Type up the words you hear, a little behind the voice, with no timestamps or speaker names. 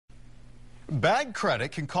Bad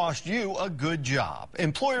credit can cost you a good job.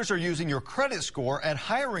 Employers are using your credit score at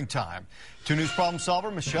hiring time. 2 News problem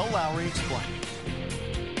solver Michelle Lowry explains.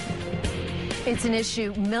 It's an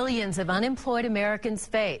issue millions of unemployed Americans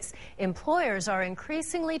face. Employers are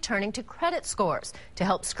increasingly turning to credit scores to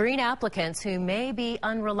help screen applicants who may be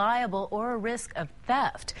unreliable or a risk of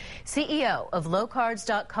theft. CEO of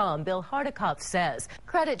lowcards.com, Bill Hardikoff, says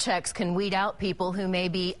credit checks can weed out people who may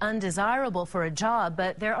be undesirable for a job,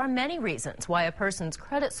 but there are many reasons why a person's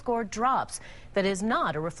credit score drops that is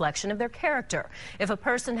not a reflection of their character. If a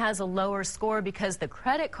person has a lower score because the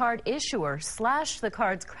credit card issuer slashed the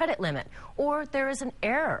card's credit limit or there is an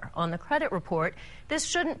error on the credit report, this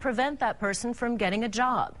shouldn't prevent that person from getting a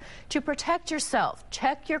job. To protect yourself,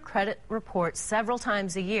 check your credit report several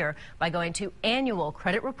times a year by going to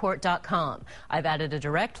annualcreditreport.com. I've added a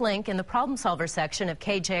direct link in the problem solver section of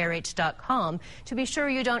KJRH.com to be sure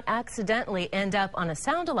you don't accidentally end up on a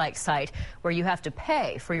sound-alike site where you have to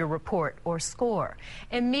pay for your report or score.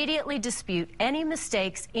 Immediately dispute any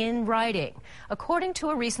mistakes in writing. According to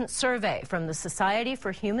a recent survey from the Society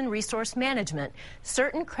for Human Resource Management,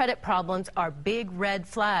 certain credit problems are big red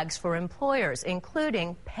flags for employers,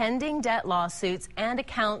 including pending debt lawsuits and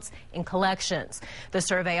accounts in collections. The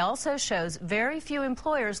survey also shows very few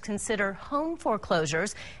employers consider home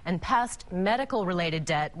foreclosures and past medical-related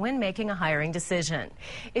debt when making a hiring decision.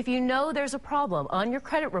 If you know there's a problem on your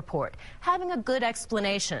credit report, having a good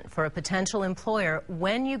explanation for a potential employer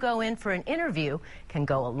when you go in for an interview can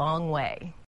go a long way.